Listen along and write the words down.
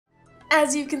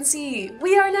As you can see,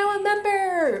 we are now a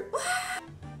member!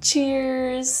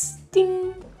 Cheers!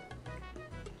 Ding!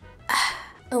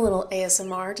 A little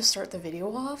ASMR to start the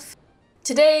video off.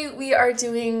 Today we are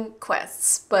doing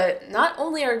quests, but not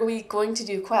only are we going to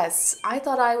do quests, I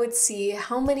thought I would see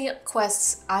how many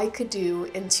quests I could do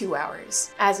in 2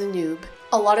 hours as a noob.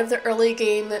 A lot of the early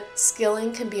game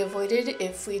skilling can be avoided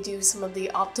if we do some of the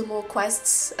optimal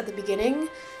quests at the beginning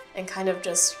and kind of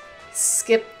just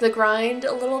skip the grind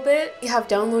a little bit. We have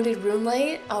downloaded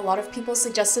RuneLite. A lot of people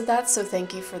suggested that, so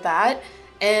thank you for that.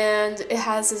 And it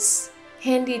has this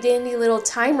handy dandy little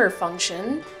timer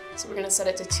function. So we're gonna set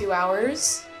it to 2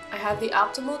 hours. I have the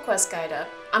optimal quest guide up.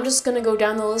 I'm just gonna go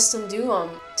down the list and do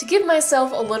them. To give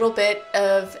myself a little bit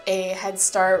of a head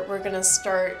start, we're gonna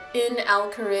start in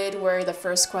Al-Kharid, where the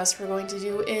first quest we're going to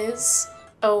do is...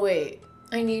 Oh wait,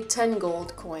 I need 10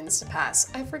 gold coins to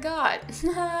pass. I forgot.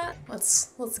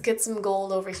 Let's get some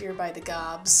gold over here by the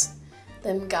gobs.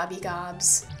 Them gobby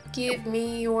gobs. Give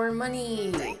me your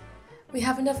money. We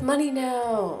have enough money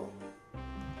now.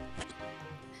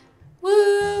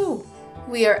 Woo!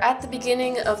 We are at the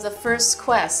beginning of the first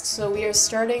quest, so we are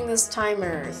starting this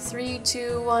timer. 3,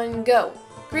 2, 1, go!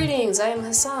 Greetings, I am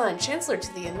Hassan, Chancellor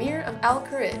to the Emir of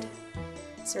Al-Kharid.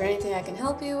 Is there anything I can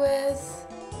help you with?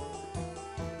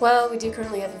 Well, we do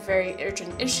currently have a very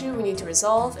urgent issue we need to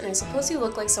resolve, and I suppose you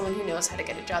look like someone who knows how to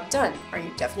get a job done. Are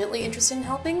you definitely interested in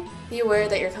helping? Be aware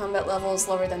that your combat level is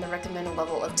lower than the recommended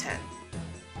level of 10.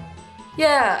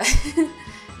 Yeah!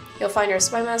 You'll find our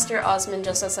spy master, Osman,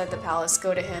 just outside the palace.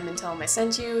 Go to him and tell him I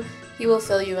sent you. He will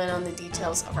fill you in on the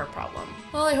details of our problem.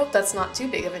 Well, I hope that's not too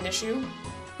big of an issue.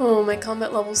 Oh, my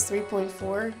combat level's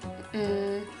 3.4.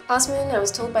 Osman, I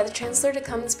was told by the Chancellor to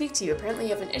come and speak to you. Apparently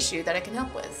you have an issue that I can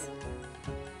help with.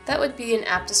 That would be an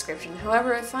apt description.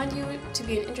 However, I find you to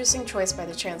be an interesting choice by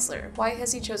the Chancellor. Why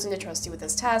has he chosen to trust you with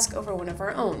this task over one of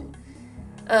our own?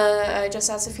 I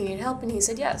just asked if he needed help and he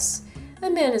said yes.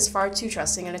 That man is far too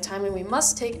trusting at a time when we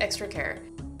must take extra care.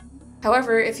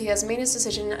 However, if he has made his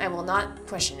decision, I will not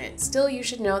question it. Still, you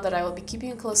should know that I will be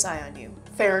keeping a close eye on you.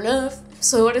 Fair enough.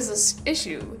 So what is this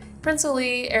issue? Prince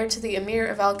Ali, heir to the Emir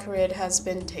of Al-Kharid, has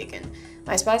been taken.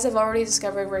 My spies have already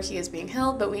discovered where he is being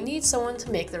held, but we need someone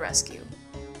to make the rescue.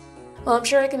 Well, I'm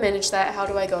sure I can manage that. How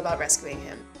do I go about rescuing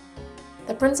him?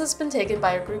 The prince has been taken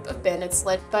by a group of bandits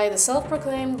led by the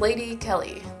self-proclaimed Lady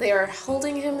Kelly. They are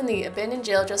holding him in the abandoned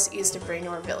jail just east of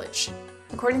Braynor village.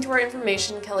 According to our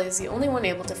information, Kelly is the only one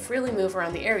able to freely move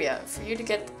around the area. For you to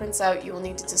get the prince out, you will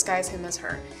need to disguise him as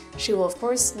her. She will of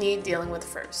course need dealing with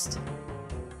first.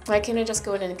 Why can't I just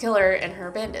go in and kill her and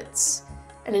her bandits?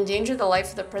 And endanger the life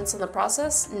of the prince in the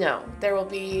process? No, there will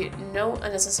be no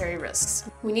unnecessary risks.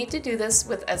 We need to do this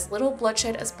with as little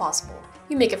bloodshed as possible.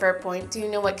 You make a fair point. Do you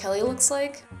know what Kelly looks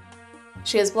like?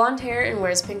 She has blonde hair and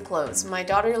wears pink clothes. My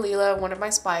daughter Leela, one of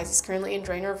my spies, is currently in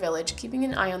Braynor village, keeping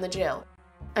an eye on the jail.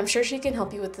 I'm sure she can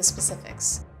help you with the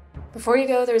specifics. Before you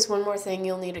go, there's one more thing.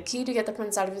 You'll need a key to get the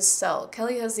prince out of his cell.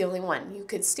 Kelly has the only one. You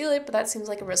could steal it, but that seems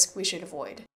like a risk we should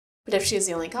avoid. But if she is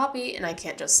the only copy, and I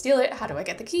can't just steal it, how do I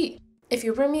get the key? If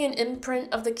you bring me an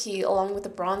imprint of the key along with a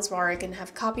bronze bar I can have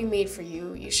a copy made for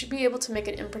you, you should be able to make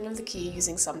an imprint of the key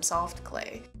using some soft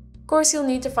clay. Of course, you'll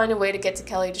need to find a way to get to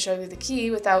Kelly to show you the key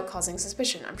without causing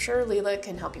suspicion. I'm sure Leela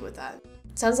can help you with that.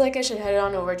 Sounds like I should head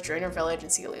on over to Braynor village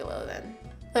and see Leela then.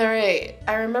 Alright,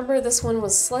 I remember this one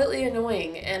was slightly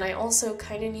annoying, and I also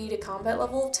kinda need a combat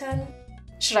level of 10.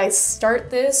 Should I start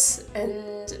this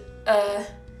and,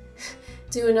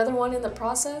 do another one in the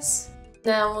process?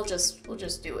 Nah, we'll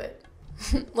just do it.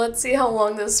 Let's see how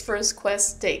long this first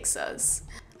quest takes us.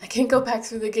 I can't go back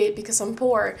through the gate because I'm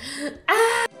poor.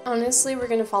 Ah! Honestly, we're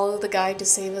gonna follow the guide to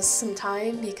save us some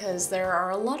time because there are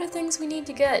a lot of things we need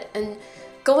to get, and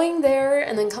going there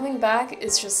and then coming back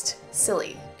is just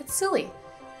silly. It's silly.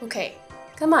 Okay,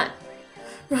 come on.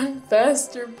 Run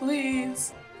faster,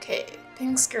 please. Okay,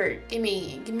 pink skirt,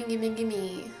 gimme.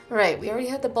 Alright, we already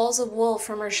had the balls of wool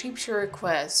from our sheepshearer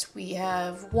quest. We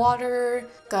have water,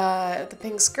 got the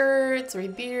pink skirt, 3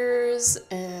 beers,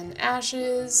 and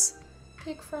ashes.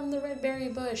 Pick from the red berry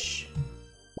bush.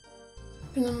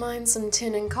 Gonna mine some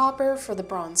tin and copper for the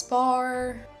bronze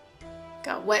bar.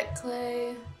 Got wet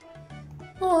clay.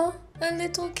 Aw, a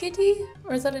little kitty?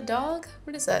 Or is that a dog?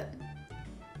 What is that?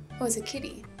 Oh, it's a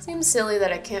kitty. Seems silly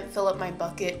that I can't fill up my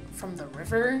bucket from the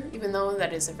river, even though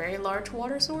that is a very large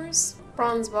water source.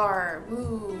 Bronze bar,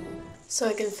 woo. So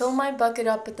I can fill my bucket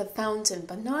up at the fountain,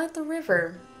 but not at the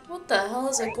river. What the hell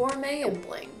is a gourmet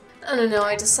impling? I don't know,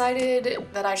 I decided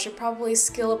that I should probably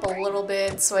skill up a little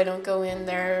bit so I don't go in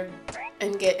there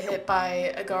and get hit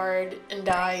by a guard and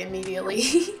die immediately,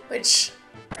 which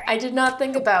I did not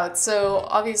think about. So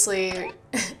obviously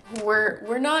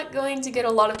We're not going to get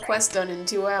a lot of quests done in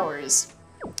 2 hours.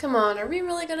 Come on, are we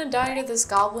really gonna die to this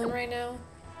goblin right now?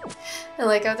 I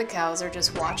like how the cows are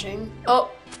just watching.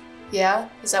 Oh, yeah?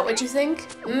 Is that what you think?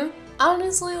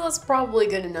 Honestly, that's probably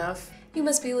good enough. You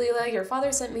must be Leela. Your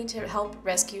father sent me to help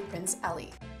rescue Prince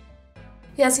Ali.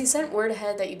 Yes, he sent word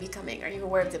ahead that you'd be coming. Are you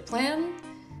aware of the plan?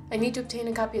 I need to obtain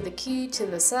a copy of the key to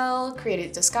the cell, create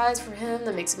a disguise for him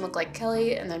that makes him look like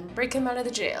Kelly, and then break him out of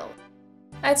the jail.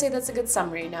 I'd say that's a good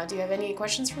summary. Now, do you have any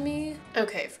questions for me?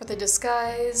 Okay, for the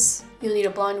disguise, you'll need a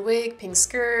blonde wig, pink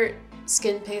skirt,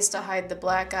 skin paste to hide the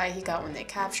black eye he got when they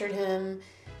captured him.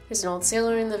 There's an old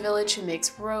sailor in the village who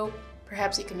makes rope.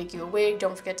 Perhaps he can make you a wig.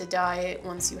 Don't forget to dye it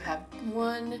once you have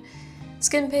one.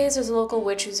 Skin paste, there's a local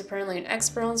witch who's apparently an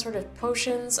expert on sort of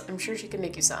potions. I'm sure she can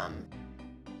make you some.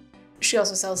 She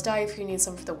also sells dye if you need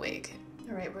some for the wig.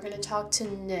 Alright, we're gonna talk to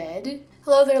Ned.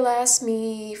 Hello there, lass.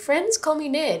 Me friends call me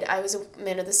Ned. I was a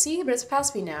man of the sea, but it's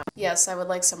past me now. Yes, I would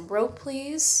like some rope,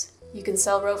 please. You can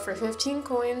sell rope for 15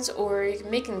 coins, or you can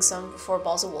making some for 4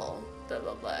 balls of wool. Blah,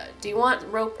 blah, blah. Do you want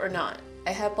rope or not?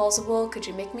 I have balls of wool. Could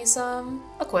you make me some?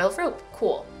 A coil of rope.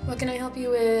 Cool. What can I help you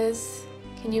with?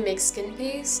 Can you make skin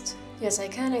paste? Yes, I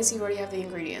can. I see you already have the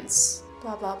ingredients.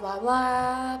 Blah, blah, blah,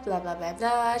 blah, blah, blah, blah,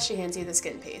 blah. She hands you the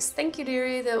skin paste. Thank you,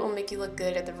 dearie. That will make you look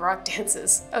good at the rock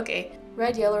dances. Okay,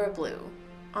 red, yellow, or blue?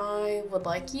 I would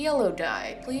like yellow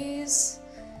dye, please.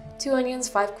 2 onions,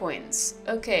 5 coins.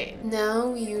 Okay, now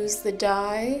we use the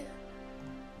dye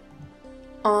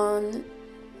on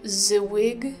the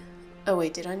wig. Oh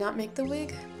wait, did I not make the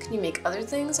wig? Can you make other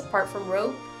things apart from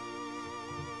rope?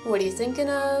 What are you thinking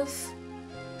of?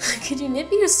 Could you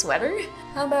knit me a sweater?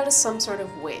 How about some sort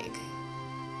of wig?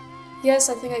 Yes,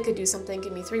 I think I could do something.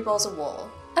 Give me 3 balls of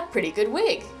wool. A pretty good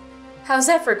wig! How's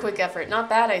that for a quick effort? Not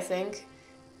bad, I think.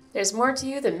 There's more to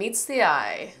you than meets the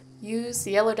eye. Use the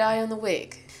yellow dye on the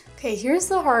wig. Okay, here's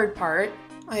the hard part.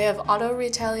 I have auto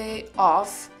retaliate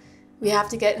off. We have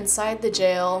to get inside the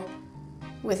jail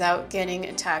without getting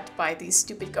attacked by these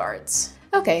stupid guards.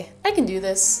 Okay, I can do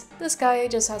this. This guy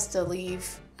just has to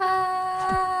leave.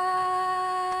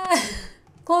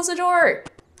 Close the door!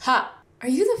 Ha! Are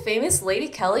you the famous Lady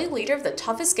Kelly, leader of the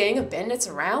toughest gang of bandits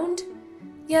around?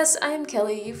 Yes, I am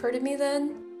Kelly. You've heard of me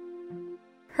then?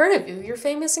 Heard of you? You're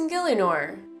famous in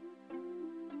Gillinor.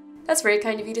 That's very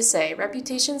kind of you to say.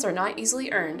 Reputations are not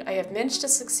easily earned. I have managed to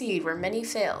succeed where many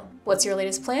fail. What's your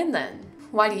latest plan then?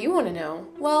 Why do you want to know?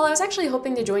 Well, I was actually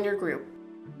hoping to join your group.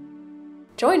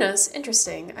 Join us?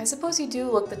 Interesting. I suppose you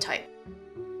do look the type.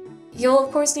 You'll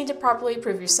of course need to properly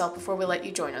prove yourself before we let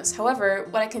you join us. However,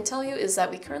 what I can tell you is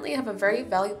that we currently have a very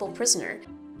valuable prisoner.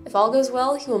 If all goes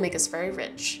well, he will make us very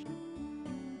rich.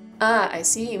 Ah, I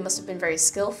see. You must have been very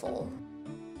skillful.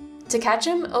 To catch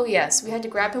him? Oh yes, we had to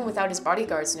grab him without his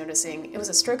bodyguards noticing. It was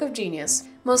a stroke of genius.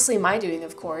 Mostly my doing,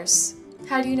 of course.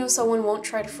 How do you know someone won't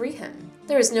try to free him?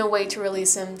 There is no way to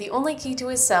release him. The only key to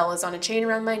his cell is on a chain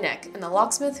around my neck, and the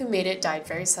locksmith who made it died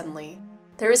very suddenly.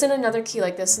 There isn't another key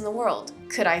like this in the world.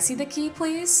 Could I see the key,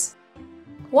 please?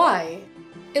 Why?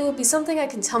 It would be something I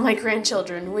can tell my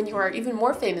grandchildren when you are even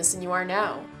more famous than you are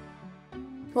now.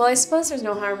 Well, I suppose there's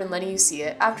no harm in letting you see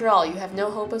it. After all, you have no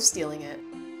hope of stealing it.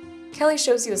 Kelly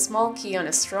shows you a small key on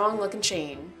a strong-looking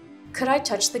chain. Could I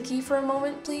touch the key for a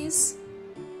moment, please?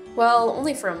 Well,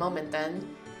 only for a moment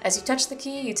then. As you touch the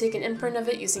key, you take an imprint of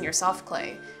it using your soft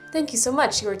clay. Thank you so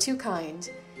much, you are too kind.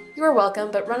 You are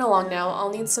welcome, but run along now.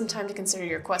 I'll need some time to consider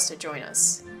your quest to join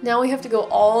us. Now we have to go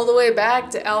all the way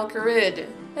back to Al-Kharid,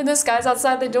 and this guy's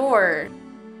outside the door.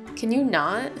 Can you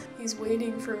not? He's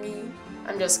waiting for me.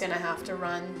 I'm just gonna have to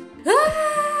run.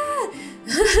 Ah!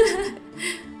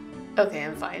 Okay,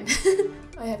 I'm fine.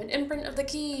 I have an imprint of the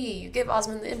key. You give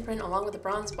Osmond the imprint along with the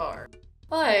bronze bar.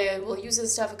 I will use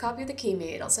this to have a copy of the key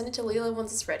made. I'll send it to Leela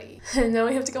once it's ready. And now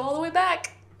we have to go all the way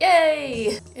back.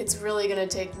 Yay! It's really gonna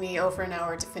take me over an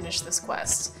hour to finish this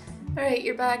quest. Alright,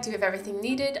 you're back. Do you have everything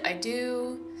needed? I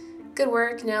do. Good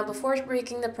work. Now, before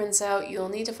breaking the prince out, you'll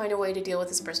need to find a way to deal with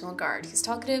his personal guard. He's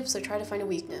talkative, so try to find a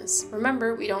weakness.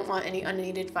 Remember, we don't want any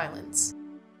unneeded violence.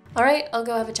 Alright, I'll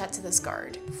go have a chat to this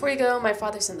guard. Before you go, my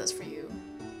father sent this for you.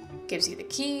 Gives you the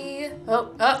key.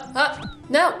 Oh,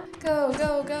 no! Go,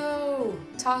 go, go!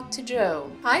 Talk to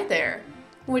Joe. Hi there.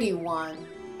 What do you want?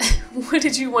 What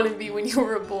did you want to be when you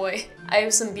were a boy? I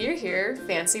have some beer here.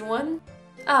 Fancy one?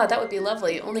 Ah, that would be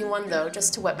lovely. Only one though,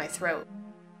 just to wet my throat.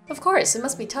 Of course, it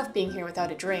must be tough being here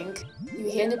without a drink.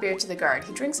 You hand a beer to the guard.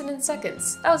 He drinks it in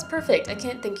seconds. That was perfect. I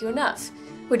can't thank you enough.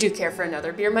 Would you care for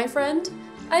another beer, my friend?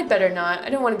 I'd better not. I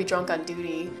don't want to be drunk on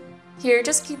duty. Here,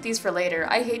 just keep these for later.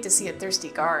 I hate to see a thirsty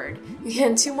guard. You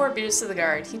hand 2 more beers to the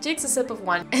guard. He takes a sip of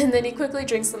one, and then he quickly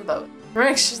drinks them both.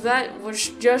 Rex, that was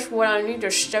just what I need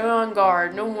to stay on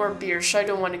guard. No more beers, I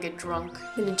don't want to get drunk.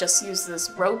 I'm gonna just use this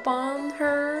rope on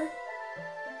her.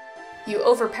 You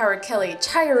overpowered Kelly,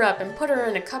 tie her up and put her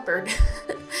in a cupboard.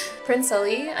 Prince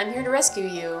Ali, I'm here to rescue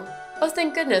you. Oh,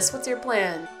 thank goodness, what's your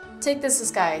plan? Take this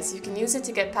disguise, you can use it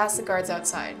to get past the guards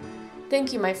outside.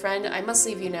 Thank you, my friend, I must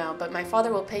leave you now, but my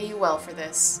father will pay you well for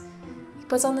this. He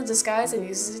puts on the disguise and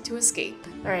uses it to escape.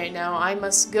 Alright, now I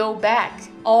must go back,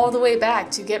 all the way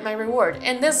back to get my reward,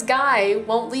 and this guy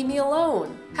won't leave me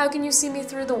alone. How can you see me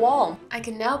through the wall? I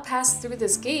can now pass through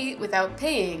this gate without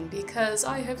paying, because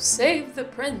I have saved the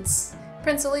prince.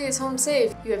 Prince Ali is home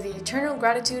safe. You have the eternal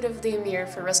gratitude of the Emir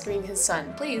for rescuing his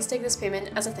son. Please take this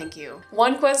payment as a thank you.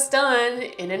 1 quest done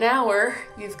in an hour.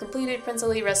 You've completed Prince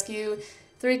Ali rescue.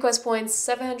 3 quest points,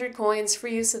 700 coins,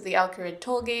 free use of the Al-Kharid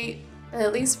toll gate. And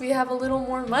at least we have a little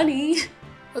more money.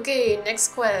 Okay, next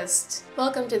quest.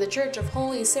 Welcome to the Church of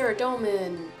Holy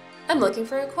Saradomin. I'm looking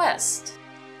for a quest.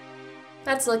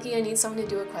 That's lucky, I need someone to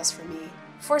do a quest for me.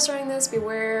 Before starting this,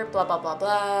 beware, blah blah blah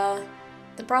blah.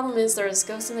 The problem is there is a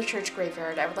ghost in the church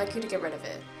graveyard. I would like you to get rid of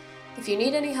it. If you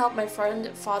need any help, my friend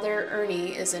Father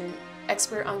Ernie is an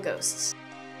expert on ghosts.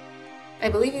 I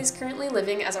believe he's currently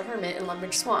living as a hermit in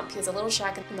Lumbridge Swamp. He has a little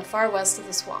shack in the far west of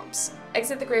the swamps.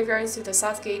 Exit the graveyards through the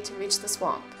south gate to reach the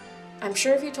swamp. I'm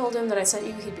sure if you told him that I sent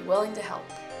you, he'd be willing to help.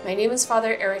 My name is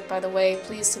Father Eric, by the way.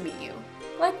 Pleased to meet you.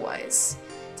 Likewise.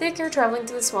 Take care traveling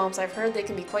through the swamps. I've heard they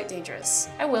can be quite dangerous.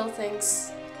 I will,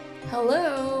 thanks.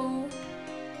 Hello?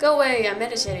 Go away, I'm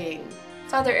meditating.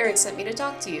 Father Eric sent me to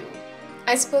talk to you.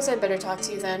 I suppose I'd better talk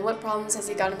to you then. What problems has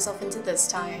he got himself into this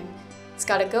time? He's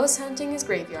got a ghost hunting his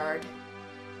graveyard.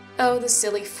 Oh, the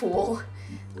silly fool.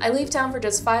 I leave town for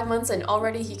just 5 months and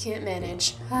already he can't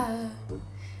manage.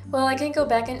 Well, I can't go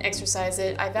back and exercise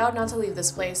it. I vowed not to leave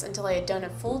this place until I had done a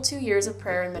full 2 years of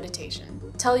prayer and meditation.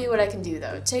 Tell you what I can do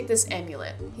though. Take this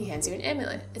amulet. He hands you an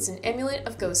amulet. It's an amulet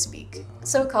of ghost speak.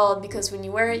 So called because when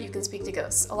you wear it, you can speak to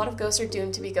ghosts. A lot of ghosts are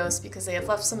doomed to be ghosts because they have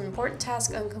left some important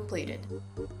task uncompleted.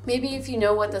 Maybe if you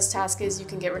know what this task is, you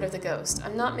can get rid of the ghost.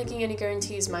 I'm not making any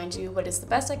guarantees, mind you, but it's the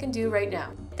best I can do right now.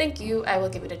 Thank you, I will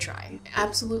give it a try. I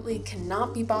absolutely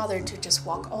cannot be bothered to just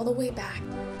walk all the way back.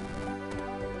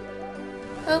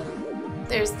 Oh,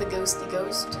 there's the ghosty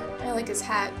ghost. I like his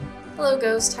hat. Hello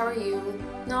ghost, how are you?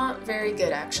 Not very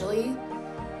good actually.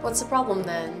 What's the problem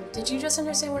then? Did you just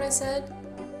understand what I said?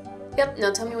 Yep,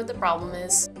 now tell me what the problem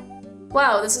is.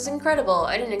 Wow, this is incredible.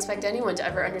 I didn't expect anyone to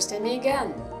ever understand me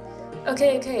again.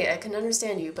 Okay, I can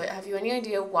understand you, but have you any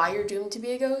idea why you're doomed to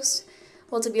be a ghost?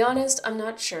 Well, to be honest, I'm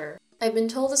not sure. I've been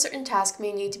told a certain task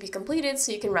may need to be completed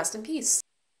so you can rest in peace.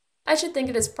 I should think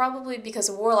it is probably because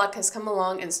a warlock has come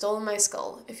along and stolen my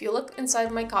skull. If you look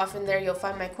inside my coffin there, you'll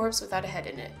find my corpse without a head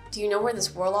in it. Do you know where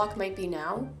this warlock might be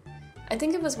now? I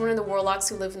think it was one of the warlocks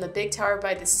who live in the big tower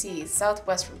by the sea,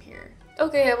 southwest from here.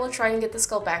 Okay, I will try and get the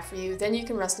skull back for you, then you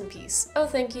can rest in peace. Oh,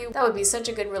 thank you. That would be such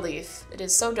a good relief. It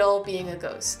is so dull being a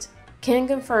ghost. Can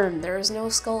confirm, there is no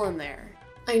skull in there.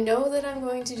 I know that I'm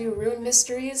going to do Rune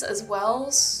Mysteries as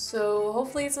well, so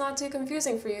hopefully it's not too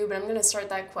confusing for you, but I'm going to start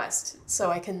that quest so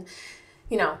I can,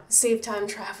 save time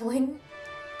traveling.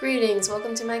 Greetings,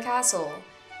 welcome to my castle.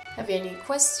 Have you any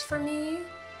quests for me?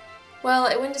 Well,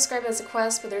 I wouldn't describe it as a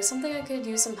quest, but there's something I could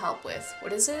use some help with.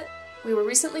 What is it? We were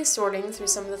recently sorting through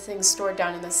some of the things stored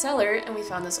down in the cellar, and we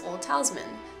found this old talisman.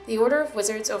 The Order of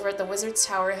Wizards over at the Wizard's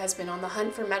Tower has been on the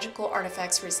hunt for magical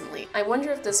artifacts recently. I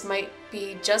wonder if this might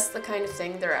be just the kind of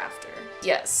thing they're after.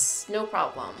 Yes, no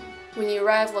problem. When you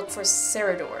arrive, look for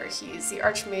Serador. He's the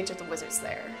Archmage of the Wizards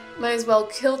there. Might as well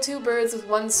kill 2 birds with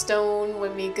 1 stone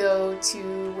when we go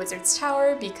to Wizard's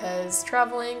Tower because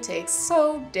traveling takes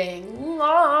so dang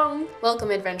long. Welcome,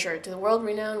 adventurer, to the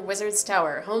world-renowned Wizard's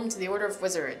Tower, home to the Order of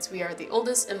Wizards. We are the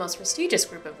oldest and most prestigious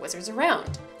group of wizards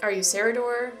around. Are you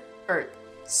Serador?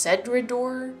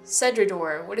 Cedridor?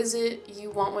 Cedridor, what is it you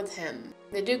want with him?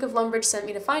 The Duke of Lumbridge sent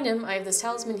me to find him. I have this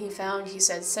talisman he found. He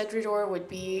said Cedridor would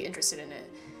be interested in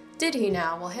it. Did he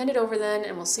now? We'll hand it over then,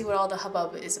 and we'll see what all the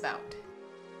hubbub is about.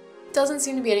 Doesn't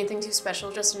seem to be anything too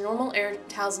special, just a normal air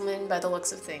talisman by the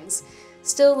looks of things.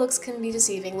 Still, looks can be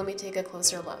deceiving. Let me take a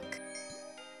closer look.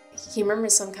 He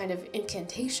murmurs some kind of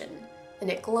incantation, and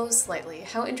it glows slightly.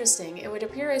 How interesting. It would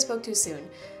appear I spoke too soon.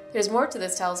 There's more to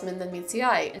this talisman than meets the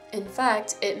eye. In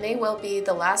fact, it may well be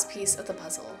the last piece of the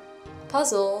puzzle.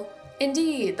 Puzzle?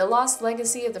 Indeed, the lost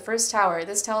legacy of the first tower.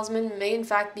 This talisman may in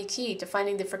fact be key to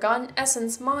finding the Forgotten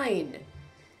Essence Mine.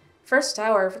 First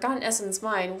tower, Forgotten Essence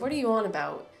Mine, what are you on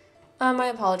about? My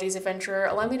apologies, adventurer,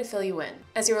 allow me to fill you in.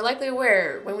 As you are likely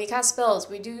aware, when we cast spells,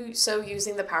 we do so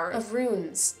using the power of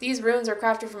runes. These runes are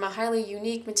crafted from a highly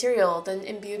unique material, then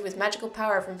imbued with magical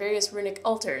power from various runic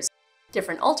altars.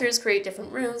 Different altars create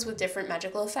different runes with different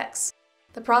magical effects.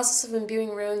 The process of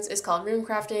imbuing runes is called rune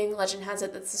crafting. Legend has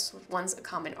it that this was once a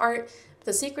common art, but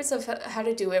the secrets of how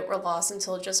to do it were lost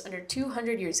until just under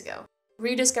 200 years ago.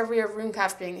 Rediscovery of rune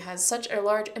crafting has such a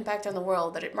large impact on the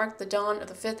world that it marked the dawn of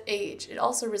the Fifth Age. It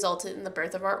also resulted in the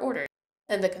birth of our order,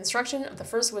 and the construction of the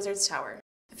first Wizard's Tower.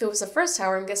 If it was the first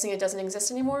tower, I'm guessing it doesn't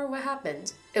exist anymore. What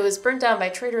happened? It was burnt down by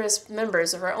traitorous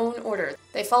members of our own order.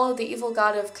 They followed the evil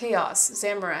god of chaos,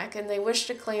 Zamorak, and they wished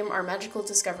to claim our magical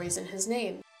discoveries in his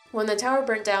name. When the tower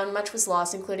burnt down, much was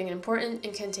lost, including an important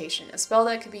incantation, a spell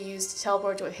that could be used to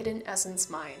teleport to a hidden essence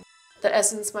mine. The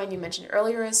essence mine you mentioned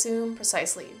earlier, I assume?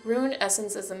 Precisely. Rune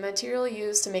essence is the material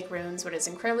used to make runes, but it's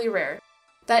incredibly rare.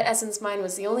 That essence mine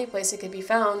was the only place it could be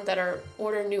found that our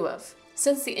order knew of.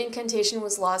 Since the incantation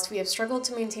was lost, we have struggled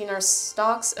to maintain our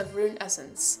stocks of rune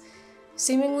essence.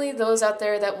 Seemingly those out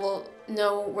there that will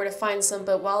know where to find some,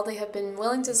 but while they have been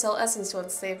willing to sell essence to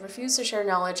us, they have refused to share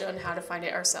knowledge on how to find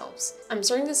it ourselves. I'm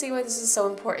starting to see why this is so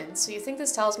important. So you think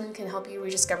this talisman can help you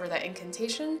rediscover that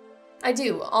incantation? I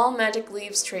do. All magic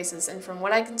leaves traces, and from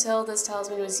what I can tell, this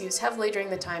talisman was used heavily during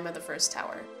the time of the first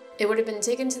tower. It would have been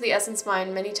taken to the essence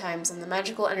mine many times, and the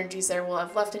magical energies there will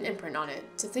have left an imprint on it.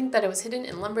 To think that it was hidden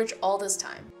in Lumbridge all this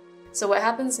time. So what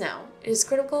happens now? It is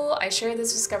critical I share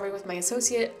this discovery with my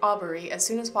associate, Aubrey, as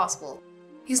soon as possible.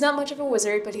 He's not much of a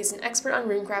wizard, but he's an expert on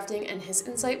runecrafting, and his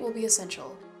insight will be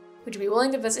essential. Would you be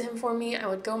willing to visit him for me? I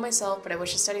would go myself, but I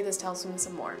wish to study this talisman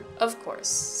some more. Of course,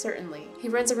 certainly. He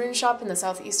runs a rune shop in the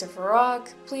southeast of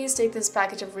Varrock. Please take this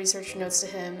package of research notes to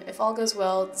him. If all goes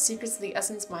well, the secrets of the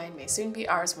essence mine may soon be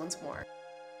ours once more.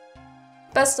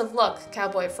 Best of luck,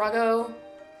 Cowboy Froggo.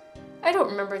 I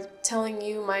don't remember telling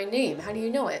you my name. How do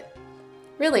you know it?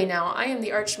 Really now, I am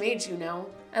the Archmage, you know.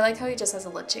 I like how he just has a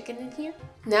little chicken in here.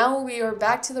 Now we are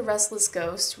back to the Restless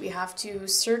Ghost. We have to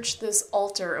search this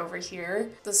altar over here.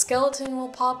 The skeleton will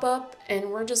pop up,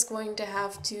 and we're just going to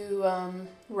have to,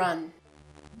 run.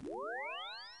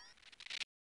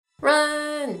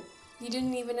 Run! He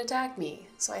didn't even attack me.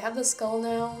 So I have the skull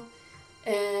now,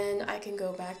 and I can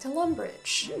go back to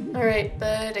Lumbridge. Alright,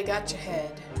 bud, I got your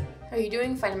head. How are you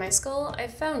doing? Finding my skull? I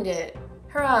found it.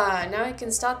 Hurrah! Now I can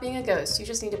stop being a ghost. You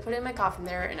just need to put it in my coffin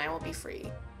there and I will be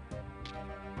free.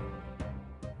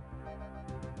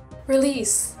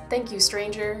 Release! Thank you,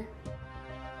 stranger.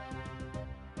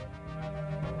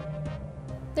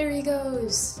 There he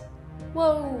goes!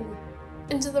 Whoa!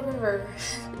 Into the river.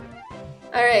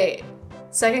 Alright,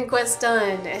 second quest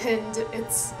done, and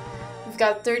we've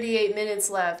got 38 minutes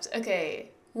left. Okay.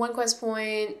 1 quest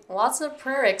point, lots of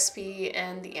prayer XP,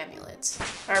 and the amulet.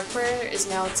 Our prayer is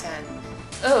now 10.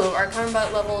 Oh, our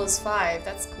combat level is 5.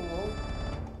 That's cool.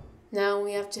 Now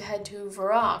we have to head to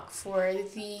Varrock for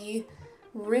the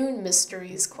Rune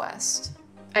Mysteries quest.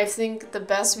 I think the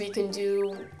best we can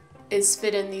do is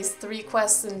fit in these 3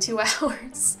 quests in 2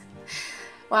 hours.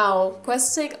 Wow,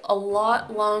 quests take a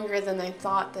lot longer than I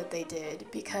thought that they did,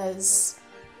 because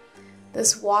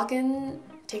this walk-in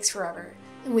takes forever.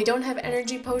 And we don't have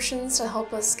energy potions to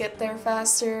help us get there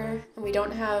faster, and we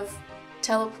don't have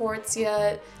teleports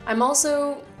yet. I'm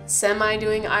also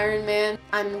semi-doing Ironman.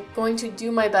 I'm going to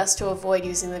do my best to avoid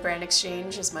using the Grand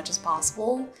Exchange as much as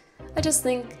possible. I just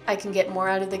think I can get more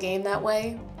out of the game that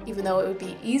way, even though it would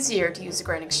be easier to use the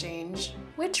Grand Exchange.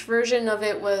 Which version of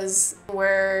it was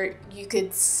where you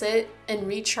could sit and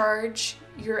recharge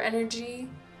your energy?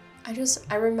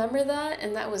 I remember that,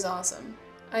 and that was awesome.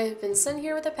 I have been sent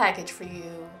here with a package for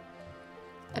you.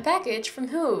 A package from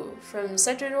who? From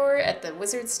Cedrador at the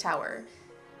Wizard's Tower.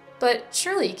 But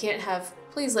surely you can't have...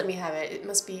 Please let me have it. It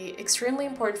must be extremely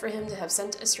important for him to have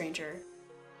sent a stranger.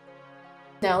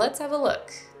 Now let's have a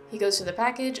look. He goes to the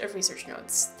package of research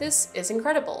notes. This is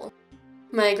incredible.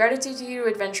 My gratitude to you,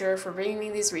 adventurer, for bringing me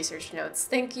these research notes.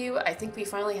 Thank you. I think we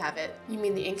finally have it. You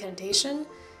mean the incantation?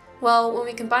 Well, when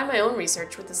we combine my own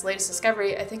research with this latest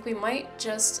discovery, I think we might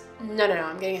just... No,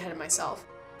 I'm getting ahead of myself.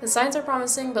 The signs are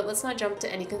promising, but let's not jump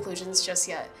to any conclusions just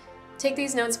yet. Take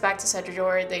these notes back to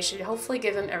Cedrador. They should hopefully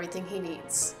give him everything he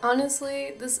needs.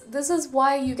 Honestly, this is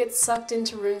why you get sucked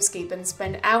into RuneScape and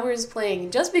spend hours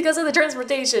playing, just because of the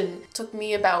transportation. It took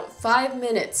me about 5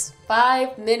 minutes.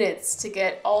 5 minutes to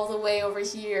get all the way over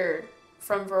here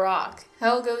from Varrock.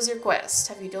 How goes your quest?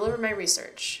 Have you delivered my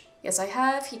research? Yes, I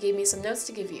have. He gave me some notes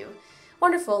to give you.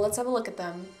 Wonderful, let's have a look at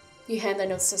them. You hand the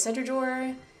notes to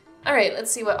Cedrador. Alright,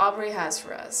 let's see what Aubrey has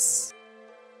for us.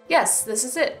 Yes, this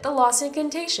is it, the Lost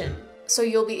Incantation. So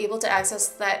you'll be able to access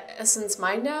that essence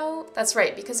mine now? That's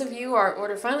right, because of you, our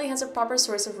order finally has a proper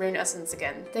source of rune essence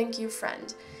again. Thank you,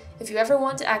 friend. If you ever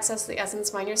want to access the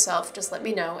essence mine yourself, just let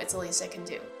me know, it's the least I can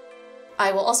do.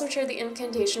 I will also share the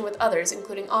incantation with others,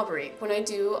 including Aubrey. When I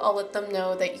do, I'll let them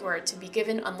know that you are to be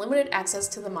given unlimited access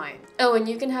to the mine. Oh, and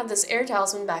you can have this air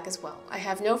talisman back as well. I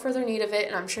have no further need of it,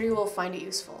 and I'm sure you will find it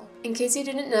useful. In case you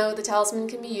didn't know, the talisman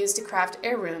can be used to craft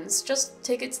air runes. Just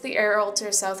take it to the air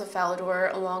altar south of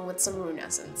Falador along with some rune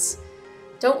essence.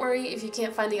 Don't worry, if you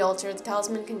can't find the altar, the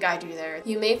talisman can guide you there.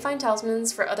 You may find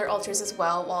talismans for other altars as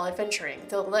well while adventuring.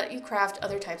 They'll let you craft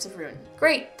other types of rune.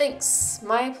 Great, thanks.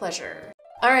 My pleasure.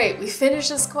 Alright, we finished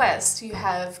this quest. You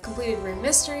have completed Rune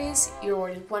Mysteries, you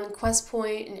awarded 1 quest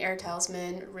point, an air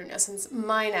talisman, rune essence,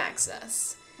 mine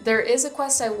access. There is a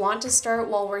quest I want to start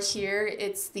while we're here.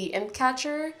 It's the Imp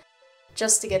Catcher,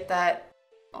 just to get that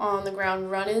on the ground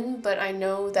running, but I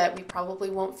know that we probably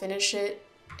won't finish it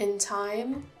in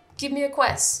time. Give me a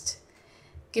quest.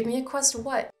 Give me a quest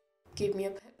what? Give me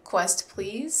a quest,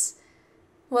 please?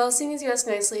 Well, seeing as you asked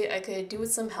nicely, I could do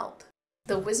with some help.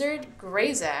 The wizard,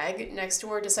 Greyzag, next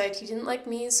door decided he didn't like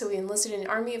me, so he enlisted an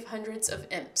army of hundreds of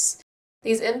imps.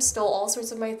 These imps stole all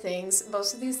sorts of my things.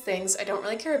 Most of these things I don't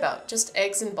really care about, just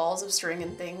eggs and balls of string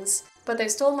and things. But they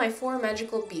stole my 4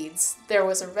 magical beads. There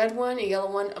was a red one, a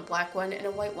yellow one, a black one, and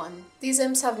a white one. These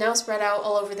imps have now spread out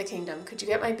all over the kingdom. Could you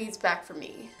get my beads back for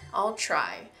me? I'll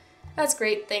try. That's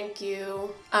great, thank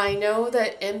you. I know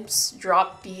that imps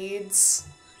drop beads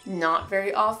not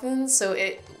very often, so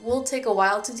it will take a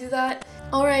while to do that.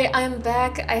 Alright, I'm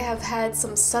back. I have had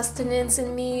some sustenance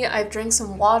in me. I've drank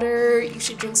some water. You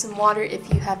should drink some water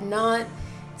if you have not.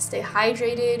 Stay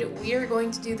hydrated. We are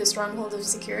going to do the Stronghold of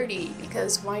Security,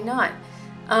 because why not?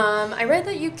 I read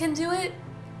that you can do it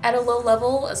at a low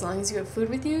level as long as you have food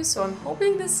with you, so I'm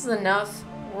hoping this is enough.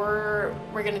 We're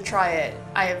gonna try it.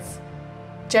 I've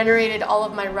generated all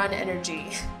of my run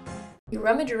energy. You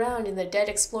rummage around in the dead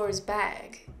explorer's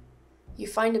bag. You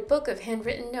find a book of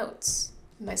handwritten notes.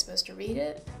 Am I supposed to read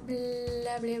it?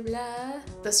 Blah, blah, blah.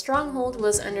 The stronghold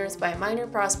was unearthed by a miner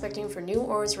prospecting for new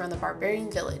ores around the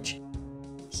barbarian village.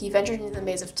 He ventured into the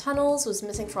maze of tunnels, was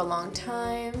missing for a long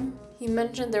time. He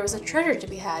mentioned there was a treasure to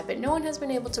be had, but no one has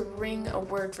been able to wring a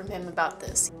word from him about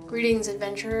this. Greetings,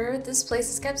 adventurer. This place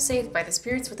is kept safe by the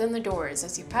spirits within the doors.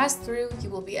 As you pass through, you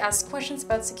will be asked questions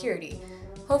about security.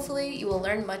 Hopefully, you will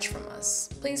learn much from us.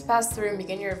 Please pass through and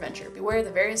begin your adventure. Beware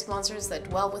the various monsters that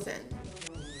dwell within.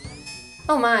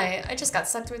 Oh my, I just got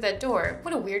sucked through that door.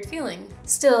 What a weird feeling.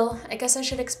 Still, I guess I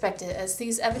should expect it, as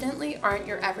these evidently aren't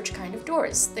your average kind of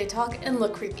doors. They talk and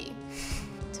look creepy.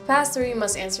 To pass through, you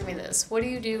must answer me this. What do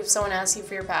you do if someone asks you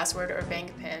for your password or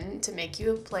bank pin to make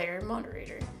you a player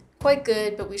moderator? Quite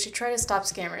good, but we should try to stop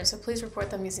scammers, so please report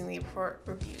them using the report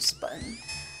reviews button.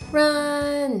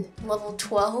 Run! Level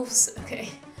 12s? Okay.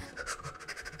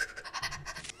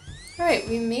 Alright,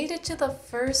 we made it to the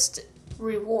first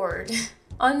reward.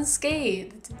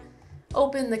 Unscathed.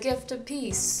 Open the gift of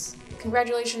peace.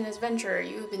 Congratulations, adventurer.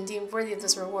 You have been deemed worthy of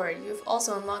this reward. You have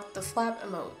also unlocked the flap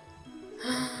emote.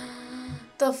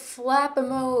 The flap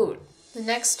emote! The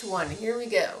next one. Here we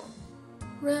go.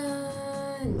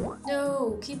 Run!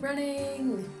 No! Keep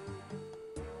running!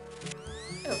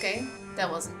 Okay, that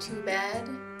wasn't too bad.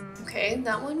 Okay,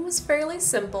 that one was fairly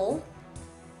simple.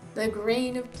 The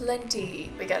Grain of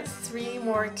Plenty. We got 3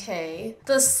 more K.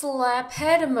 The Slap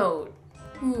Head emote.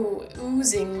 Ooh,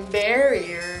 oozing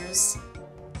barriers.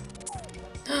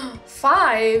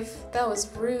 5? That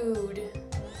was rude.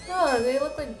 Oh, they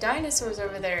look like dinosaurs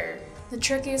over there. The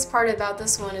trickiest part about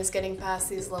this one is getting past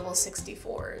these level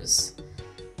 64s.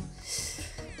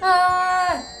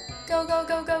 Ah! Go, go,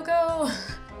 go, go, go!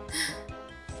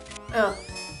 Oh,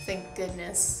 thank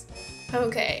goodness.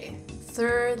 Okay,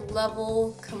 3rd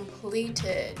level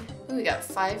completed. Ooh, we got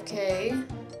 5K,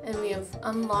 and we have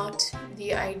unlocked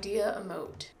the idea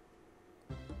emote.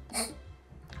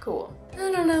 Cool.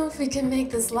 I don't know if we can make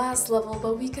this last level,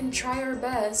 but we can try our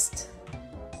best.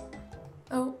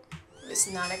 Oh, I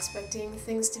was not expecting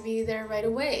things to be there right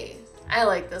away. I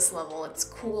like this level, it's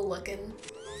cool looking.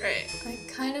 Right, I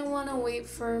kind of want to wait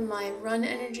for my run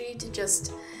energy to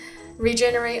just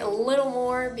regenerate a little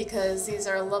more, because these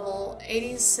are level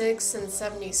 86 and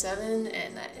 77,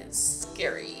 and that is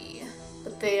scary.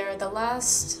 But they are the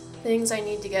last things I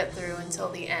need to get through until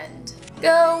the end.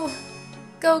 Go!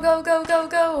 Go, go, go, go,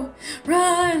 go!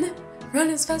 Run! Run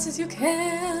as fast as you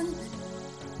can!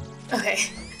 Okay,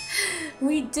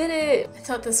 we did it! I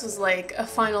thought this was like a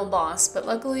final boss, but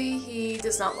luckily he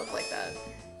does not look like that.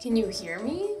 Can you hear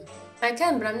me? I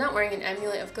can, but I'm not wearing an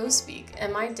amulet of ghost speak.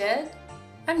 Am I dead?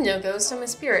 I'm no ghost, I'm a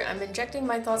spirit. I'm injecting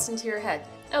my thoughts into your head.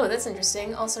 Oh, that's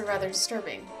interesting, also rather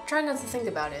disturbing. Try not to think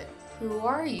about it. Who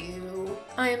are you?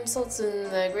 I am Sultan,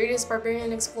 the greatest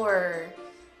barbarian explorer.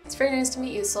 It's very nice to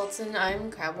meet you, Sultan.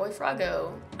 I'm Cowboy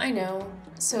Froggo. I know.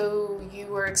 So, you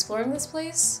were exploring this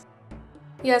place?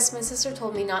 Yes, my sister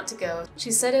told me not to go.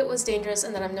 She said it was dangerous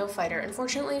and that I'm no fighter.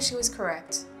 Unfortunately, she was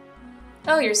correct.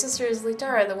 Oh, your sister is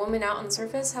Litara, the woman out on the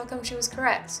surface? How come she was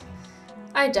correct?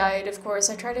 I died, of course.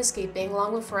 I tried escaping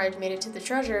long before I'd made it to the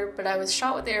treasure, but I was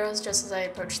shot with arrows just as I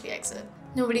approached the exit.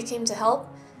 Nobody came to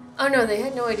help? Oh no, they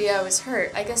had no idea I was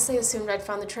hurt. I guess they assumed I'd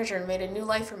found the treasure and made a new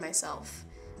life for myself.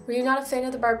 Were you not a fan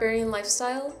of the barbarian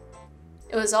lifestyle?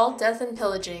 It was all death and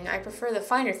pillaging. I prefer the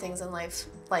finer things in life,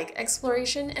 like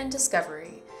exploration and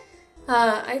discovery.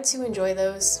 I too enjoy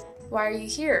those. Why are you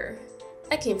here?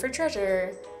 I came for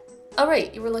treasure. Oh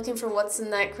right, you were looking for what's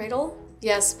in that cradle?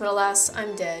 Yes, but alas,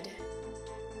 I'm dead.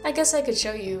 I guess I could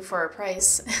show you for a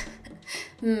price.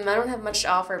 I don't have much to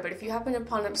offer, but if you happen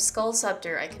upon a skull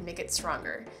scepter, I can make it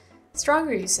stronger.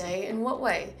 Stronger, you say? In what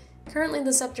way? Currently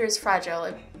the scepter is fragile.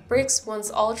 It breaks once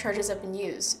all charges have been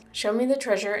used. Show me the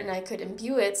treasure and I could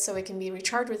imbue it so it can be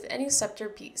recharged with any scepter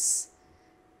piece.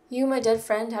 You, my dead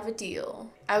friend, have a deal.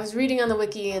 I was reading on the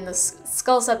wiki and the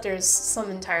skull scepter is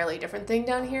some entirely different thing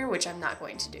down here, which I'm not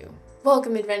going to do.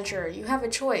 Welcome, adventurer. You have a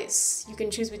choice. You can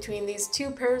choose between these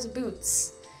two pairs of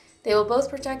boots. They will both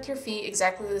protect your feet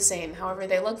exactly the same, however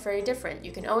they look very different.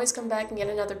 You can always come back and get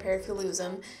another pair if you lose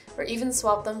them, or even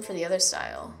swap them for the other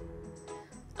style.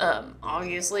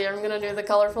 Obviously I'm gonna do the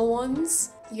colorful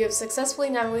ones. You have successfully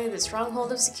navigated the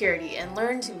Stronghold of Security and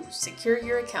learned to secure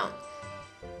your account.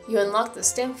 You unlock the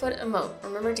stamp foot emote.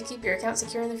 Remember to keep your account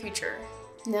secure in the future.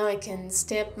 Now I can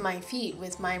stamp my feet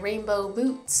with my rainbow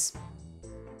boots.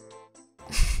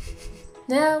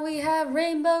 Now we have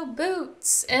rainbow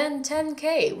boots and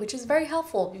 10k, which is very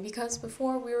helpful because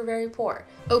before we were very poor.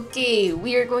 Okay,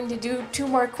 we are going to do 2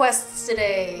 more quests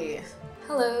today.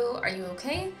 Hello, are you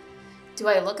okay? Do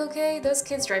I look okay? Those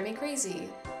kids drive me crazy.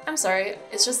 I'm sorry,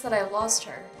 it's just that I lost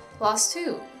her. Lost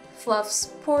who?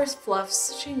 Fluffs. Poor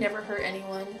Fluffs. She never hurt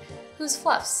anyone. Who's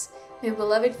Fluffs? My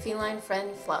beloved feline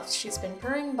friend Fluffs. She's been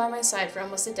purring by my side for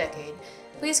almost a decade.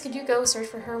 Please could you go search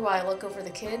for her while I look over the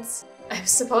kids? I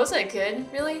suppose I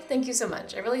could. Really? Thank you so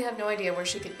much. I really have no idea where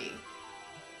she could be.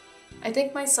 I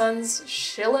think my sons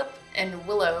Shillip and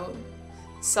Willow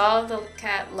saw the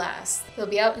cat last. They'll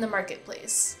be out in the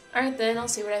marketplace. Alright then, I'll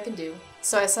see what I can do.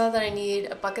 So I saw that I need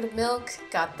a bucket of milk,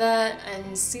 got that,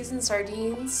 and seasoned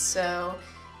sardines, so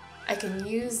I can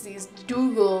use these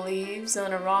dougal leaves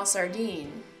on a raw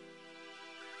sardine.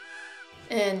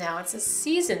 And now it's a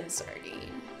seasoned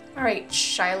sardine. Alright,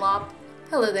 Shylop.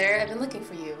 Hello there, I've been looking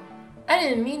for you. I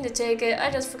didn't mean to take it,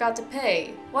 I just forgot to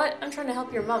pay. What? I'm trying to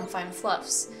help your mom find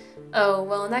Fluffs. Oh,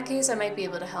 well in that case I might be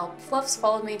able to help. Fluffs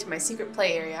followed me to my secret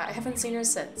play area. I haven't seen her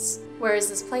since. Where is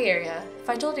this play area? If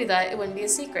I told you that, it wouldn't be a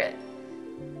secret.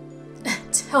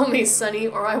 Tell me, Sonny,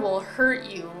 or I will hurt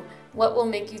you. What will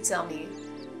make you tell me?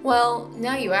 Well,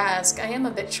 now you ask, I am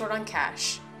a bit short on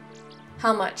cash.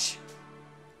 How much?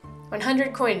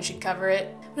 100 coins should cover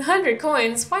it. 100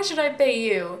 coins? Why should I pay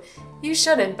you? You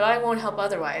shouldn't, but I won't help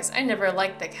otherwise. I never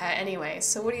liked the cat anyway,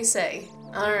 so what do you say?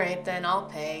 Alright then, I'll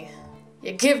pay.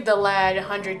 You give the lad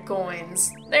 100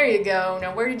 coins. There you go.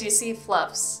 Now where did you see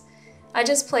Fluffs? I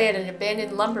just play at an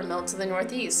abandoned lumber mill to the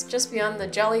northeast, just beyond the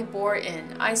Jolly Boar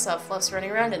Inn. I saw Fluffs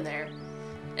running around in there.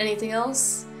 Anything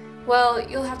else? Well,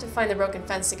 you'll have to find the broken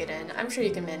fence to get in. I'm sure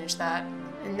you can manage that.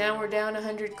 And now we're down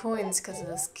 100 coins because of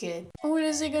this kid. What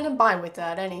is he gonna buy with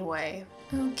that anyway?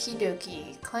 Okie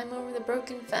dokie. Climb over the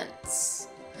broken fence.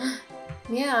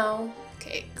 Meow.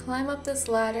 Okay, climb up this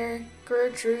ladder.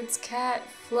 Gertrude's cat,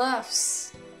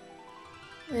 Fluffs.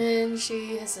 And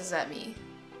she hisses at me.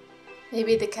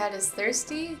 Maybe the cat is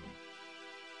thirsty?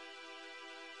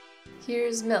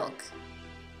 Here's milk.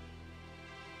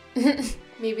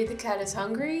 Maybe the cat is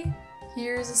hungry?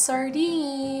 Here's a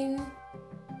sardine.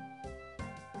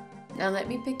 Now let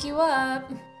me pick you up.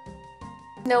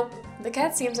 Nope, the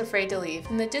cat seems afraid to leave.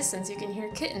 In the distance you can hear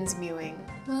kittens mewing.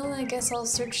 Well, I guess I'll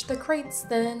search the crates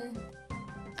then.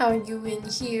 Are you in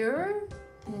here?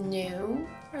 No.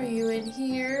 Are you in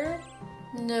here?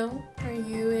 No. Are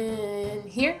you in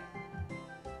here?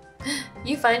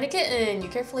 You find a kitten! You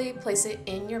carefully place it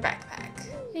in your backpack.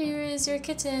 Here is your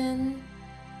kitten.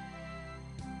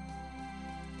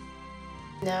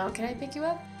 Now, can I pick you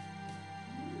up?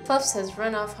 Fluffs has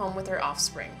run off home with her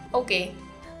offspring. Okay.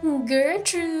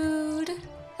 Gertrude!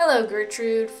 Hello,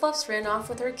 Gertrude. Fluffs ran off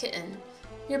with her kitten.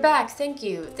 You're back, thank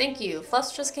you, thank you.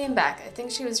 Fluffs just came back. I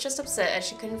think she was just upset as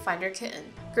she couldn't find her kitten.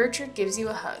 Gertrude gives you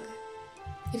a hug.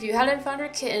 If you hadn't found her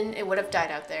kitten, it would have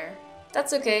died out there.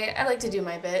 That's okay, I like to do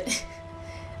my bit.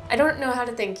 I don't know how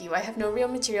to thank you. I have no real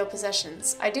material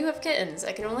possessions. I do have kittens.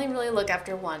 I can only really look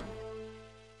after one.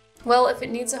 Well, if it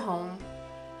needs a home,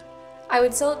 I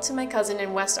would sell it to my cousin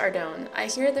in West Ardone. I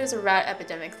hear there's a rat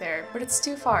epidemic there, but it's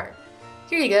too far.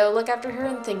 Here you go, look after her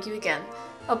and thank you again.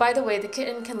 Oh, by the way, the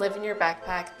kitten can live in your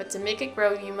backpack, but to make it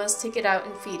grow, you must take it out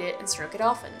and feed it and stroke it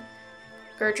often.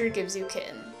 Gertrude gives you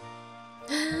kitten.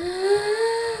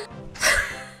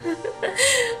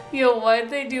 Yo, why'd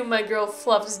they do my girl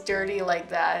Fluff's dirty like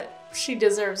that? She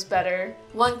deserves better.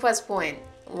 1 quest point.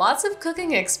 Lots of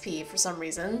cooking XP for some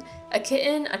reason. A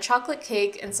kitten, a chocolate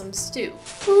cake, and some stew.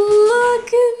 Look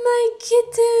at my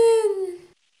kitten!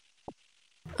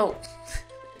 Oh.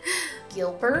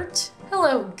 Gilbert?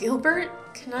 Hello, Gilbert.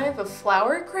 Can I have a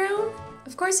flower crown?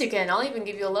 Of course you can. I'll even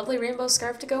give you a lovely rainbow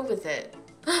scarf to go with it.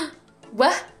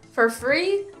 What? For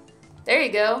free? There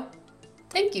you go.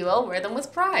 Thank you, I'll wear them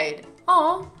with pride.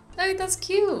 Aw, that's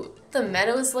cute. The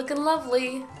meadow is looking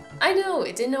lovely. I know,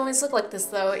 it didn't always look like this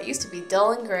though. It used to be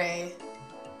dull and gray.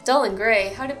 Dull and gray?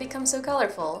 How did it become so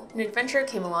colorful? An adventurer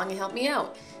came along and helped me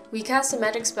out. We cast a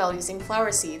magic spell using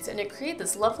flower seeds and it created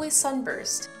this lovely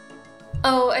sunburst.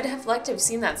 Oh, I'd have liked to have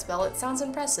seen that spell. It sounds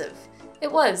impressive.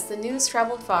 It was. The news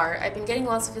traveled far. I've been getting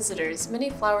lots of visitors. Many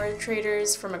flower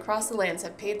traders from across the lands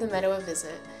have paid the meadow a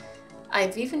visit.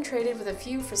 I've even traded with a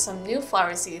few for some new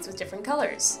flower seeds with different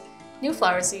colors. New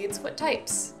flower seeds? What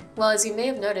types? Well, as you may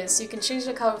have noticed, you can change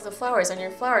the color of the flowers on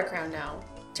your flower crown now.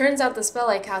 Turns out the spell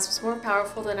I cast was more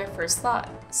powerful than I first thought.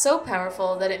 So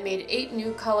powerful that it made 8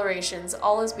 new colorations,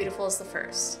 all as beautiful as the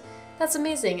first. That's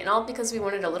amazing, and all because we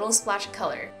wanted a little splash of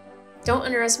color. Don't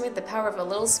underestimate the power of a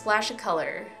little splash of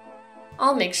color.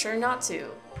 I'll make sure not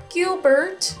to.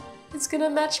 Gilbert! It's gonna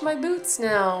match my boots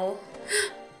now.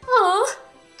 Aw!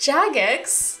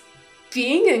 Jagex!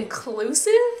 Being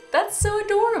inclusive? That's so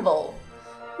adorable!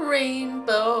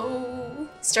 Rainbow!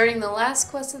 Starting the last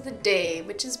quest of the day,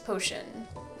 which is potion.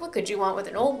 What could you want with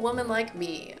an old woman like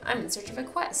me? I'm in search of a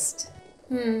quest.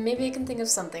 Maybe I can think of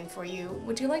something for you.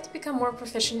 Would you like to become more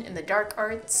proficient in the dark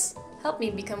arts? Help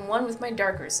me become one with my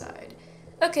darker side.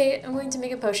 Okay, I'm going to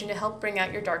make a potion to help bring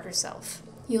out your darker self.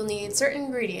 You'll need certain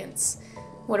ingredients.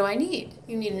 What do I need?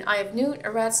 You need an eye of newt,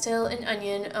 a rat's tail, an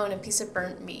onion, oh, and a piece of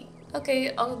burnt meat.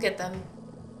 Okay, I'll go get them.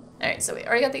 Alright, so we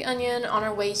already got the onion on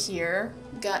our way here.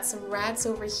 Got some rats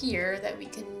over here that we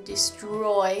can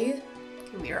destroy.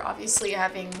 We are obviously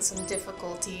having some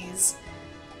difficulties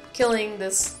killing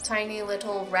this tiny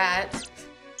little rat.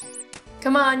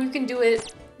 Come on, you can do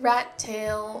it! Rat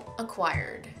tail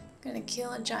acquired. Gonna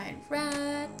kill a giant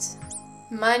rat.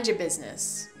 Mind your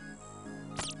business.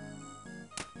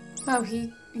 Wow,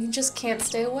 he just can't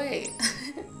stay away.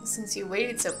 Since you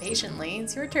waited so patiently,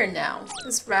 it's your turn now.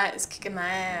 This rat is kicking my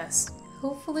ass.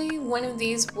 Hopefully one of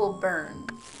these will burn.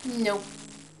 Nope.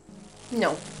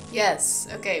 Nope. Yes.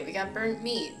 Okay, we got burnt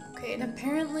meat. Okay, and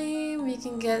apparently we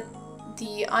can get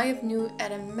the Eye of Newt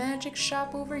at a magic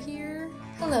shop over here.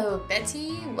 Hello,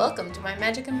 Betty. Welcome to my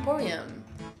magic emporium.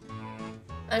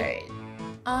 Alright.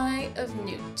 Eye of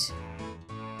Newt.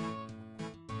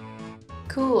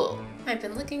 Cool. I've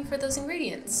been looking for those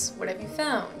ingredients. What have you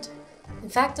found? In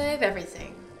fact, I have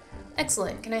everything.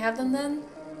 Excellent. Can I have them then?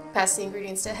 Pass the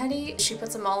ingredients to Hetty. She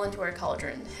puts them all into her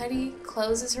cauldron. Hetty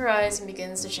closes her eyes and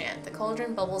begins to chant. The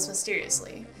cauldron bubbles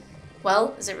mysteriously.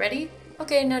 Well, is it ready?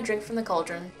 Okay, now drink from the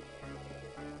cauldron.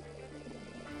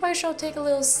 I shall take a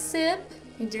little sip.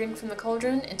 You drink from the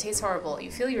cauldron and tastes horrible.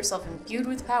 You feel yourself imbued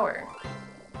with power.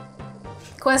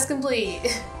 Quest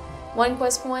complete! 1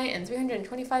 quest point and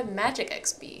 325 magic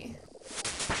XP.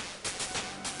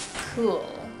 Cool.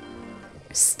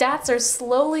 Stats are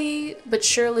slowly but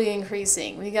surely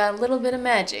increasing. We got a little bit of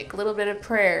magic, a little bit of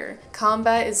prayer.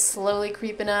 Combat is slowly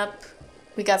creeping up.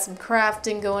 We got some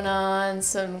crafting going on,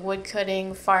 some wood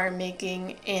cutting, fire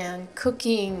making, and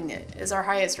cooking is our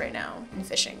highest right now, and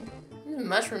fishing.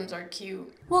 Mushrooms are cute.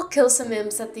 We'll kill some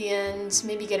imps at the end,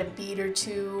 maybe get a bead or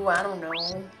two, I don't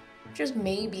know. Just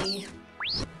maybe.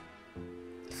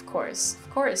 Of course,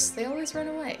 they always run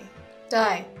away.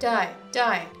 Die, die,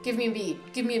 die. Give me a bead,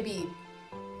 give me a bead.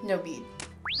 No bead.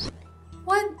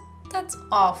 What? That's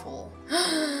awful.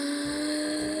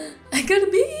 I got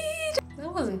a bead!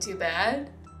 That wasn't too bad.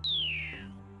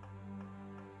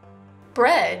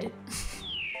 Bread?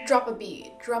 Drop a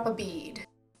bead, drop a bead.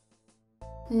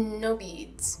 No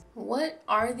beads. What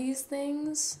are these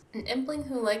things? An impling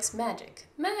who likes magic.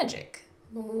 Magic!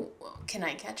 Can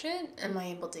I catch it? Am I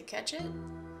able to catch it?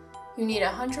 You need a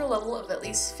hunter level of at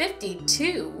least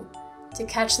 52 to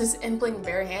catch this impling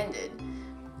barehanded.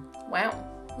 Wow.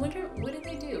 What did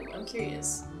they do? I'm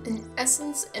curious. An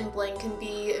essence impling can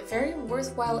be a very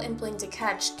worthwhile impling to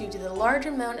catch due to the large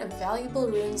amount of valuable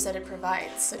runes that it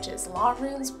provides, such as law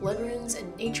runes, blood runes,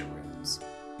 and nature runes.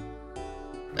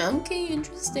 Okay,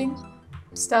 interesting.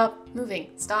 Stop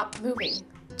moving. Stop moving.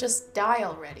 Just die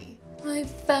already. I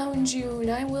found you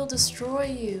and I will destroy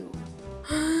you.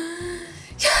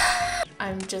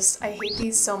 I hate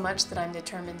these so much that I'm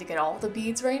determined to get all the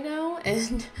beads right now,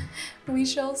 and we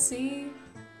shall see.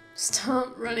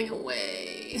 Stop running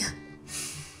away.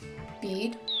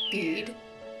 Bead, bead,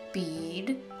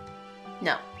 bead.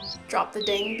 No, drop the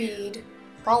dang bead.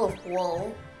 Ball of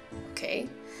wool. Okay.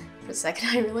 For a second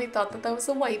I really thought that was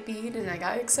a white bead and I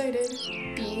got excited.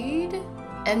 Bead?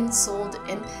 End-souled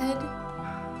imp head?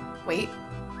 Wait.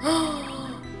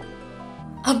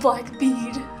 A black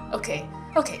bead. Okay,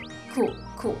 okay, cool,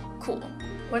 cool, cool.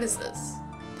 What is this?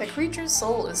 The creature's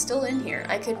soul is still in here.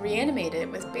 I could reanimate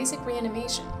it with basic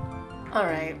reanimation.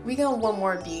 Alright, we got one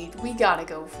more bead. We gotta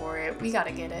go for it. We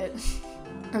gotta get it.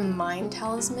 A mind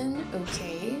talisman?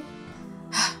 Okay.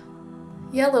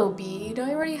 Yellow bead.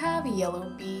 I already have a yellow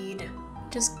bead.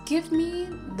 Just give me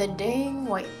the dang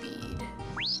white bead.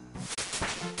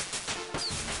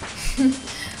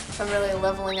 I'm really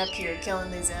leveling up here,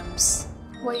 killing these imps.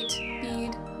 White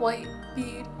bead, white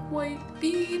bead, white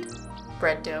bead.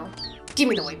 Bread dough. Give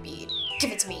me the white bead.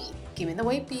 Give it to me. Give me the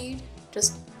white bead.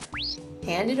 Just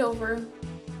hand it over.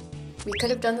 We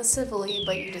could have done this civilly,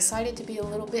 but you decided to be a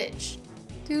little bitch.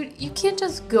 Dude, you can't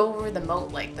just go over the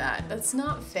moat like that. That's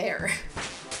not fair.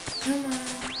 Come on.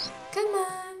 Come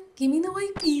on. Give me the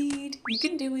white bead. You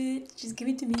can do it. Just give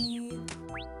it to me.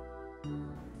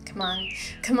 Come on.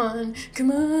 Come on.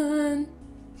 Come on.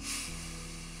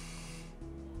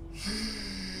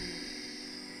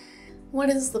 What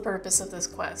is the purpose of this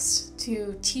quest?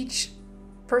 To teach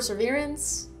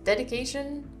perseverance?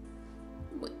 Dedication?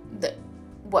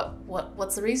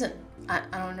 What's the reason? I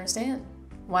don't understand.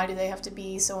 Why do they have to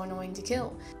be so annoying to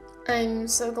kill? I'm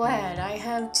so glad I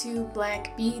have 2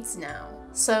 black beads now.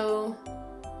 So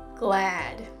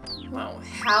glad. Wow,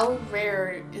 how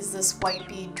rare is this white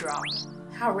bead drop?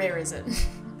 How rare is it?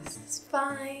 This is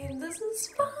fine. This is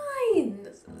fine.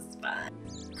 This is fine.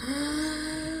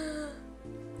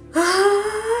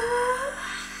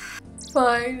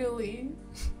 Finally.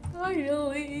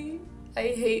 Finally. I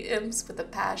hate imps with a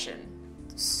passion.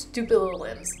 Stupid little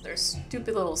imps. Their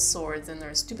stupid little swords and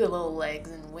their stupid little legs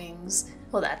and wings.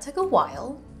 Well, that took a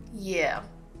while. Yeah.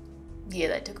 Yeah,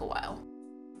 that took a while.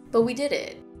 But we did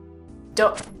it.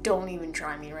 Don't even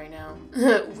try me right now.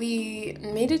 We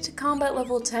made it to combat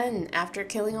level 10 after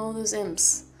killing all those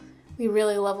imps. We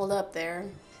really leveled up there.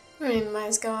 Alright,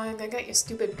 nice going. I got your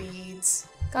stupid beads.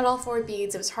 Got all 4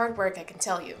 beads. It was hard work, I can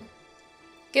tell you.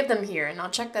 Give them here, and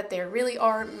I'll check that they really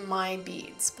are my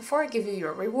beads before I give you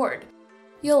your reward.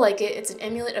 You'll like it. It's an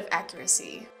amulet of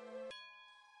accuracy.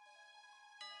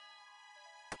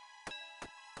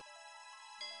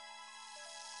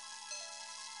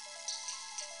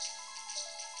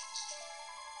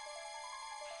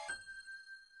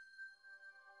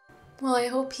 Well, I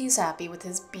hope he's happy with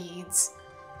his beads.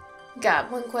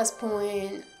 Got 1 quest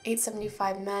point,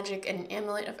 875 magic, and an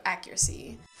amulet of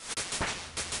accuracy.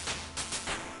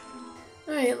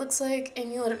 Alright, it looks like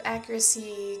amulet of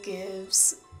accuracy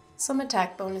gives some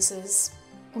attack bonuses.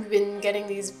 We've been getting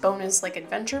these bonus like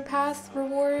adventure path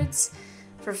rewards.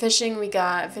 For fishing, we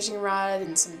got a fishing rod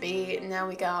and some bait, and now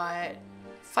we got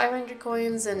 500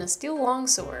 coins and a steel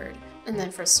longsword. And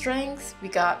then for strength, we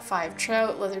got 5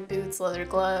 trout, leather boots, leather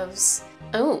gloves.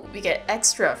 Oh, we get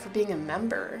extra for being a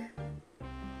member.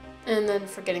 And then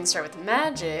for getting started with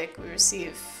magic, we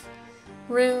receive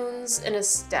runes and a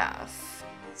staff.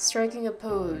 Striking a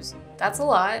pose. That's a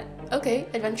lot. Okay,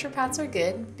 adventure paths are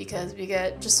good because we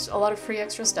get just a lot of free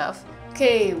extra stuff.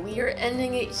 Okay, we are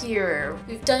ending it here.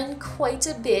 We've done quite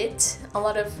a bit, a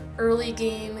lot of early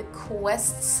game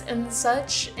quests and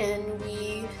such, and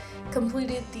we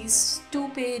completed the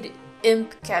stupid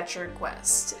Imp Catcher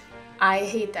quest. I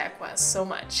hate that quest so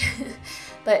much.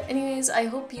 But anyways, I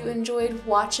hope you enjoyed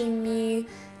watching me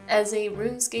as a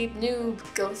RuneScape noob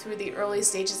go through the early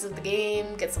stages of the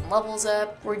game, get some levels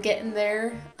up. We're getting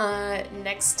there.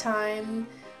 Next time,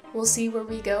 we'll see where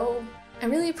we go. I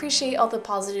really appreciate all the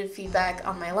positive feedback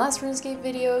on my last RuneScape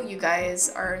video. You guys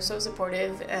are so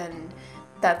supportive and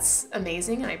that's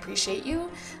amazing, and I appreciate you.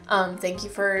 Thank you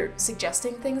for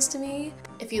suggesting things to me.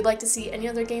 If you'd like to see any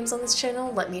other games on this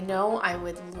channel, let me know. I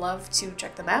would love to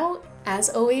check them out. As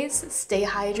always, stay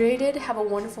hydrated, have a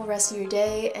wonderful rest of your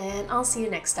day, and I'll see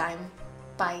you next time.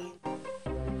 Bye.